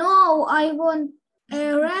 No, I want a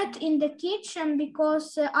rat in the kitchen because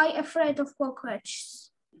I'm afraid of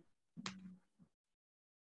cockroaches.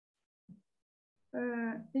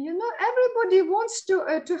 You know, everybody wants to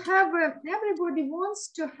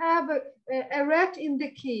have a rat in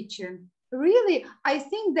the kitchen. Really, I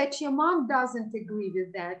think that your mom doesn't agree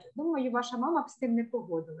with that. Думаю, ваша мама б з тим не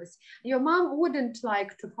погодилась. Your mom wouldn't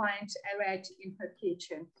like to find a rat in her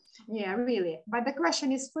kitchen. Yeah, really. But the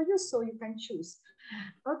question is for you, so you can choose.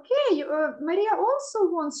 Okay, Maria also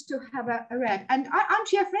wants to have a rat. And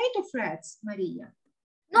aren't you afraid of rats, Maria?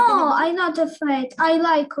 No, I'm not afraid. I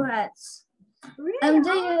like rats. Really? And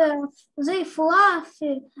they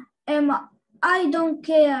fluffy. I don't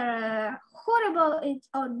care horrible it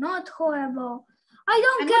or not horrible. I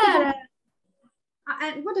don't care.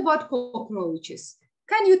 And what about cockroaches?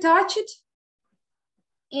 Can you touch it?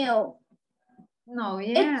 Ew. No,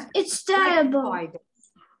 yeah. It's terrible. Like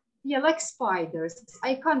spiders. Yeah, like spiders.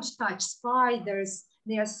 I can't touch spiders.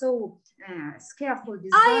 They are so scareful.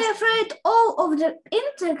 I afraid all of the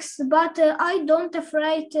insects, but I don't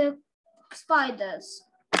afraid spiders.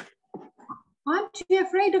 Aren't you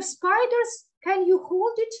afraid of spiders? Can you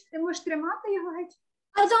hold it? Ти можеш тримати його геть?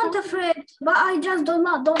 I don't afraid, but I just don't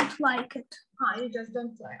like it. You just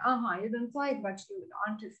don't like. You don't like, but you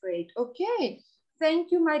aren't afraid. Okay.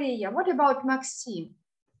 Thank you, Maria. What about Maxime?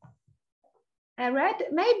 Right?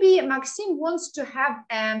 Maybe Maxime wants to have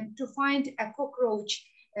to find a cockroach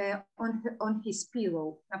on his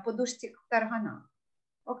pillow. На подушці таргана.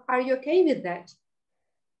 Are you okay with that?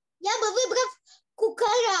 Я би вибрав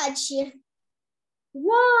кукарачі.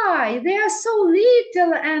 Why? They are so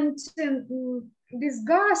little and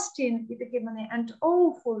disgusting. І такі вони and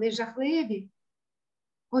awful, і жахливі.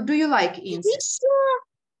 Or do you like insects?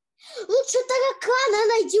 Лучше таракана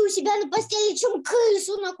найди у себя на постели, чем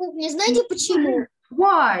крысу на кухне. Знаете почему?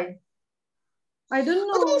 Why? I don't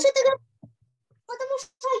know. Потому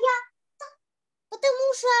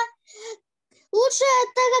что лучше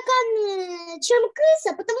таракан, чем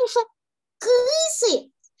крыса, потому что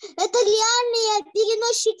крысы это реальные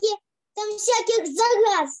переносчики там всяких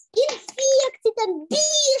зараз, инфекций, там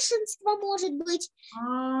бешенство может быть.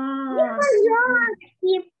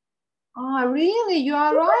 Really? You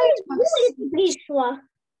are right, Maxim. Пришла.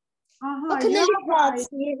 Right.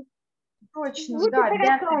 Точно, да,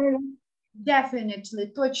 definitely,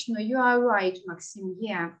 точно, you are right, Maxim,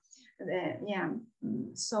 yeah.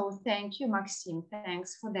 So thank you, Maxim,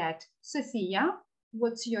 thanks for that. Sophia,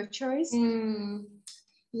 what's your choice?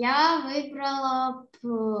 Я вибрала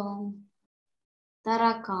б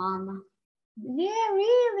таракана. Yeah,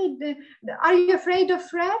 really? Are you afraid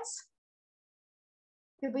of rats?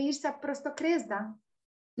 Ти боїшся просто крис, да?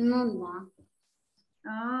 Ну,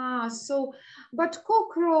 да. So, but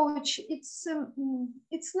cockroach,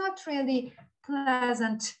 it's not really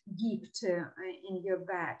pleasant gift in your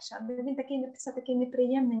bed. Він такий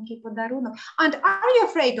неприємненький подарунок. And are you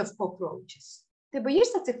afraid of cockroaches? Ти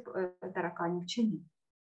боїшся цих тараканів чи ні?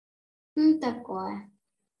 Такое.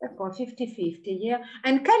 Тако, 50-50, yeah.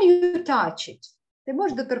 And can you touch it? Ти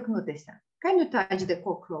можеш доторкнутися? Can you touch the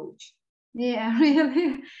cockroach? Yeah,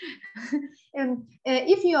 really.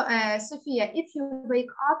 If you, Sophia, if you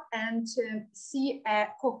wake up and see a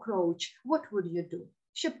cockroach, what would you do?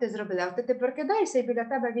 Що б ти зробила? От ти прокидаєшся і біля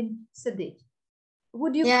тебе він сидить.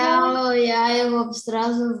 Would you cry? Я його б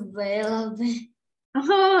зразу вбила би.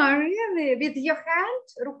 Really? With your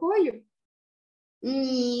hand? Рукою?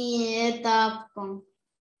 Ні, тапком.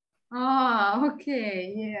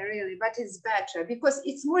 Okay, yeah, really, but it's better because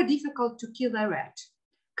it's more difficult to kill a rat.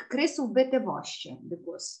 Крису вбити важче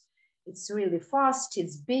because it's really fast,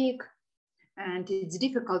 it's big, and it's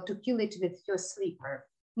difficult to kill it with your slipper.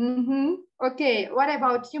 Okay, what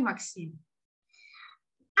about you, Maxime?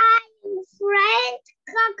 I'm afraid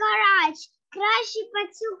cockroach. Краще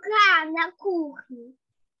пацюка на кухні.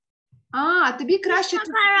 Тобі краще...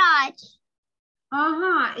 Cockroach.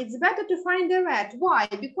 It's better to find a rat. Why?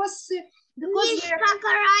 Because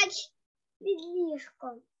cockroach під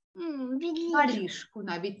ліжком. На ліжку,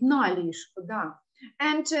 навіть на ліжку, да.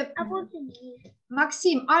 And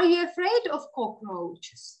Maxime, are you afraid of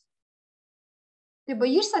cockroaches? Ти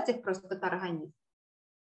боїшся цих просто тарганів?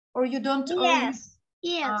 Or you don't? Yes.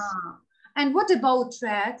 And what about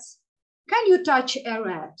rats? Can you touch a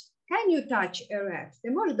rat? Can you touch a rat?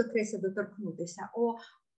 Ти можеш до криси доторкнутися? Or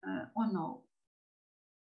no?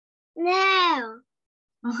 No.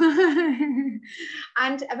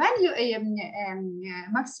 And when you,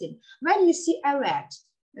 Maxime, when you see a rat,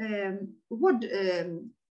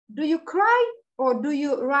 do you cry or do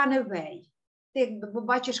you run away? Ти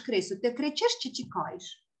бачиш крису, ти кричиш чи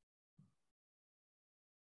тікаєш?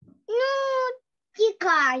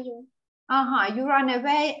 Тікаю. You run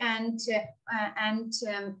away and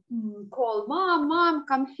call mom,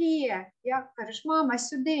 come here. Я кажеш, мама,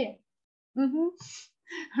 сюди.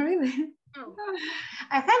 Really?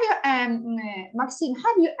 Have you, Maxime,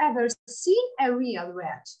 have you ever seen a real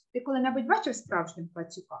rat? Ти коли-небудь бачив справжнього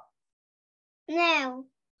пацюка? No.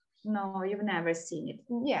 No, you've never seen it.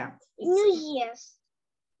 Yeah. Yes.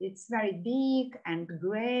 It's very big and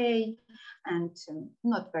gray and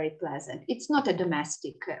not very pleasant. It's not a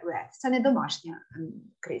domestic rat. Це не домашня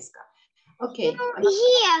криска. Okay.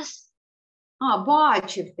 Yes.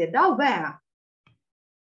 Бачив ти, да? Where?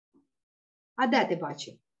 А де ти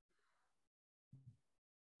бачив?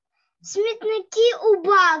 Смітники у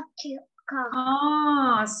баках.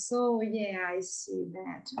 So yeah, I see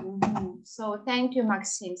that. So thank you,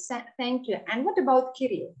 Maxime. Thank you. And what about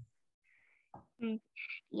Kirill?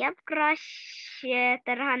 Я б краще ще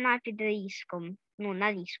таргана під ліжком. Ну,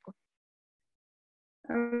 на ліжку.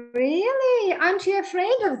 Really? Aren't you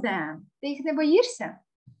afraid of them? Ти їх не боїшся?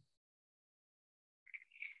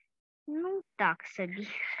 Ну, так собі.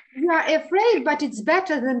 You are afraid, but it's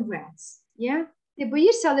better than rats. Yeah? Ти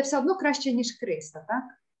боїшся, але все одно краще, ніж криса, так?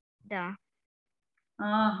 Да.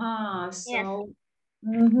 Ага, so...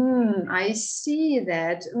 Yes. I see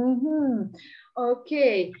that.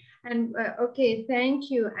 Okay, and okay, thank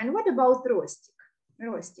you. And what about Rostik?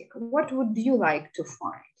 Rostik, what would you like to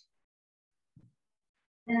find?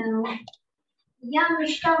 Я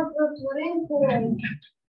мечтав про тваринку.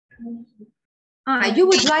 You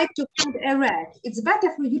would like to find a rat. It's better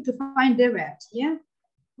for you to find a rat, yeah?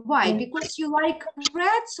 Why? Because you like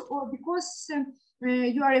rats or because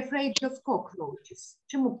you are afraid of cockroaches?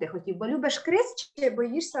 Чому б ти хотів? Бо любиш крис чи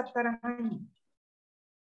боїшся тарганів?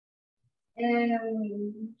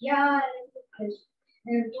 Я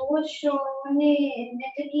тому що вони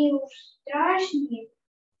не такі уж страшні.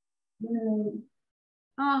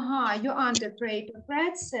 You aren't afraid of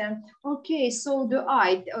rats. Okay, so do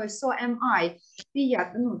I, so am I. І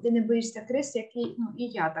я, ти не боїшся крис, як і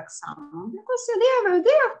я так само. Because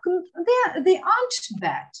they aren't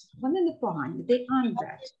bad. Вони не погані. They aren't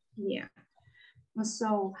bad. Yeah.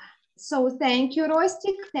 So thank you,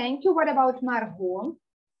 Rostik. Thank you. What about Margot?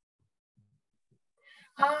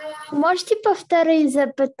 Можете повторити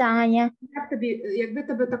запитання? Якби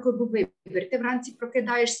тебе такий був вибір, ти вранці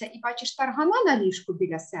прокидаєшся і бачиш таргана на ліжку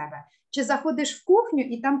біля себе, чи заходиш в кухню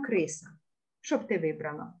і там криса? Що б ти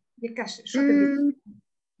вибрала? Що тобі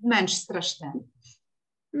менш страшне?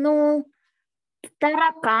 Ну,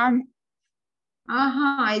 таракан.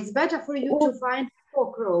 It's better for you to find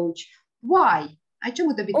cockroach. Why? А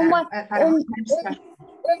чому тобі таракан менш страшне?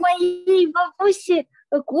 У моей бабуси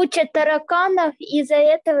куча тараканов, из-за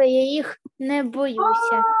этого я их не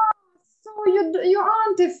боюсь. So you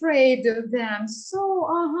aren't afraid of them. So,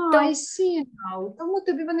 I see now. Тому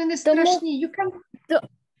тобі вони не страшні.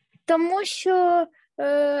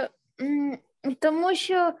 Тому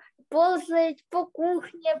що ползають по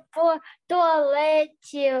кухні, по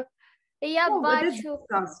туалеті. Я бачу.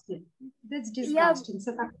 That's disgusting.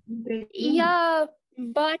 Це так я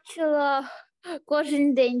бачила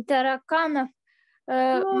кожен день тараканів.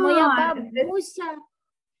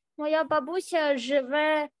 Моя бабуся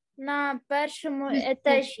живе на першому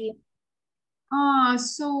етажі.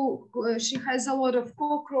 So she has a lot of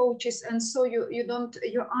cockroaches, and so you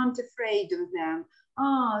aren't afraid of them.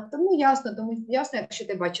 Тому ясно, якщо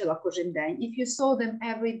ти бачила кожен день. If you saw them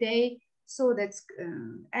every day, so that's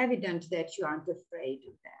evident that you aren't afraid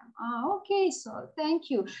of them. Okay, so thank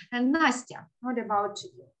you. And Nastya, what about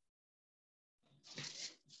you?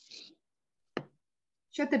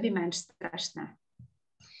 Що тобі менш страшне?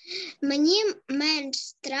 Мені менш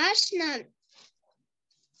страшно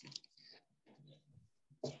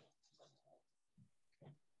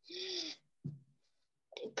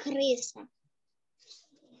криса.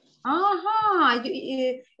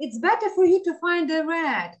 It's better for you to find a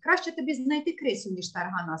rat. Краще тобі знайти крису, ніж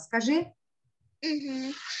таргана, скажи.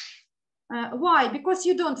 Why? Because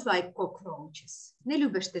you don't like cockroaches. Не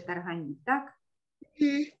любиш ти тарганів, так?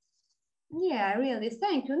 Yeah, really,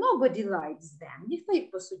 thank you. Nobody likes them. Ніхто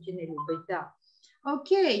їх, по суті, не любить, так.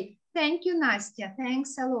 Okay, thank you, Nastya.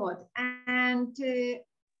 Thanks a lot. And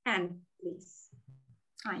Anne, please.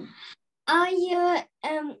 Fine. I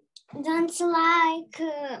don't like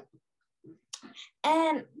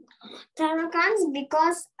tarакans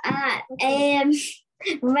because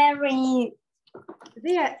very...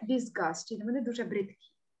 They are disgusting. Вони дуже бридкі.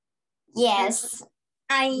 Yes.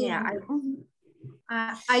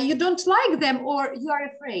 You don't like them or you are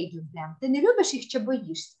afraid of them? Ти не любиш їх чи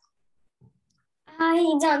боїшся?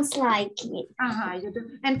 I don't like it. You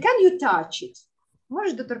don't. And can you touch it?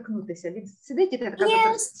 Можеш доторкнутися? Він сидить і ти така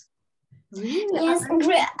Yes. Yes,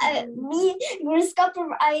 grasshopper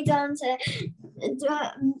I don't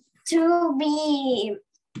to be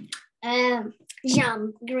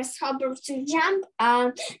jump. Grasshopper to jump.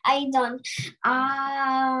 I don't.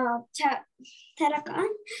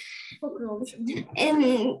 Tarakan.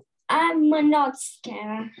 I'm not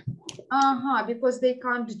scared. Because they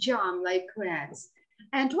can't jump like rats.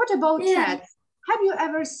 And what about rats? Have you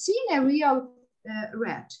ever seen a real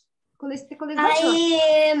rat?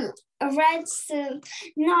 Rats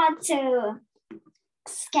not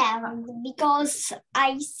scared because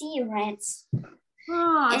I see rats.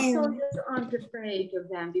 So you aren't afraid of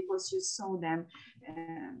them because you saw them.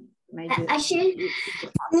 А ще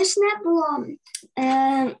смішне було,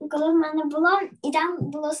 коли в мене було, і там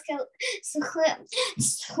було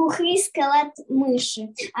сухий скелет миші.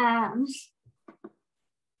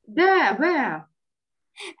 Where?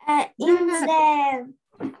 In the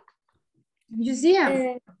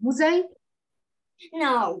Museum. Музей?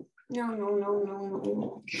 no.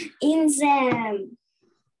 In the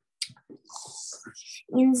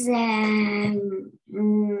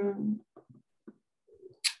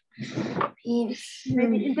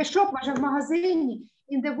In the shop, може в магазині.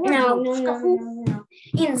 In the wardrobe, в шкафу.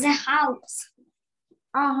 In the house.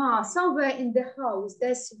 Ага, somewhere in the house,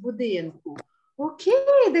 десь в будинку.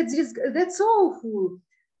 Okay, that's awful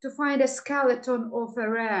to find a skeleton of a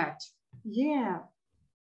rat. Yeah.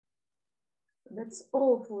 That's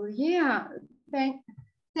awful. Yeah.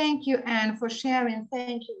 Thank you, Anne, for sharing.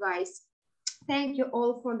 Thank you, guys. Thank you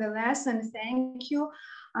all for the lesson. Thank you.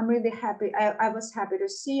 I'm really happy. I was happy to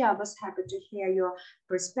see. I was happy to hear your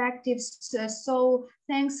perspectives. So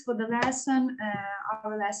thanks for the lesson.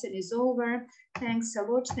 Our lesson is over. Thanks a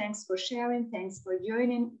lot. Thanks for sharing. Thanks for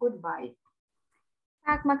joining. Goodbye.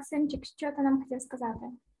 Так, Максимчик, що ти нам хотів сказати?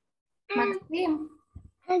 Максим?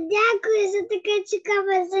 Дякую за таке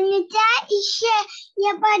цікаве заняття. І ще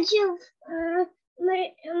я бачив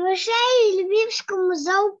мишей у Львівському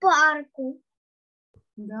зоопарку.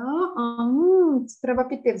 Да? Треба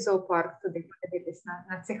піти в зоопарк туди, подивитись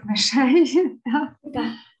на цих мишей.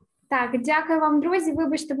 Так, дякую вам, друзі.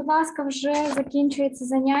 Вибачте, будь ласка, вже закінчується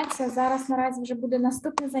заняття. Зараз наразі вже буде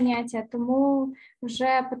наступне заняття, тому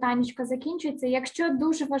вже питаннячко закінчується. Якщо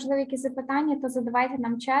дуже важливі якісь запитання, то задавайте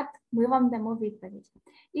нам чат, ми вам дамо відповідь.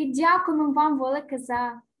 І дякуємо вам велике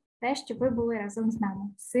за те, що ви були разом з нами.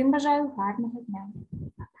 Всім бажаю гарного дня.